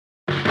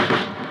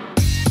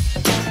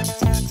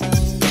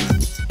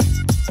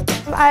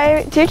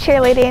I do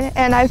cheerleading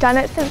and I've done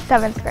it since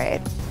 7th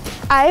grade.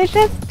 I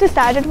just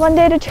decided one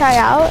day to try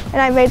out and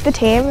I made the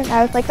team and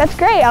I was like, that's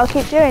great, I'll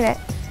keep doing it.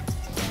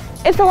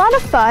 It's a lot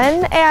of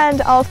fun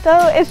and also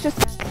it's just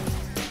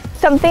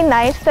something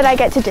nice that I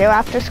get to do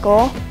after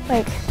school.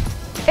 Like,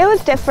 it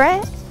was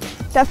different,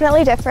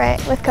 definitely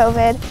different with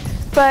COVID,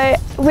 but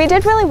we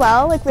did really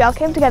well. Like, we all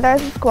came together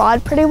as a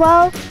squad pretty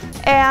well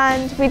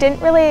and we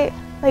didn't really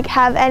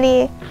have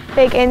any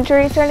big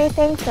injuries or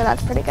anything, so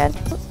that's pretty good.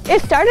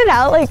 It started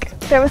out like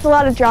there was a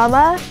lot of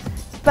drama,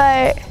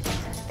 but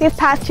these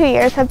past 2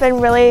 years have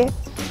been really,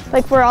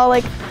 we're all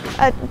like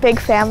a big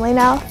family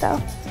now, so.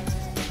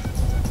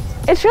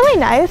 It's really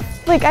nice.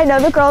 Like, I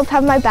know the girls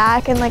have my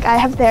back and I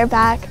have their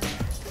back,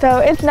 so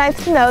it's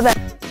nice to know that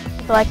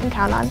people I can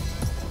count on.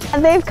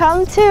 And they've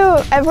come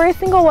to every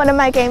single one of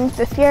my games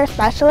this year,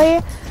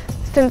 especially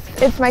since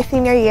it's my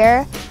senior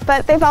year,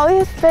 but they've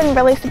always been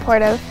really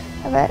supportive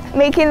of it.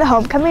 Making the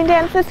homecoming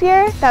dance this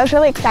year, that was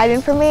really exciting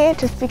for me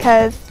just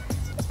because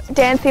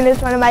dancing is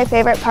one of my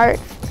favorite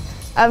parts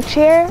of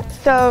cheer,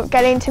 so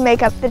getting to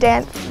make up the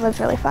dance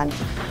was really fun.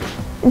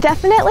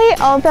 Definitely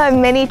all the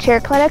mini cheer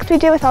clinics we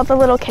do with all the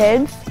little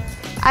kids.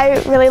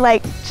 I really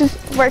like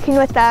just working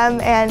with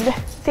them and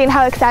seeing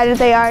how excited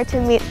they are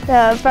to meet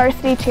the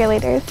varsity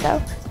cheerleaders, so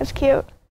it's cute.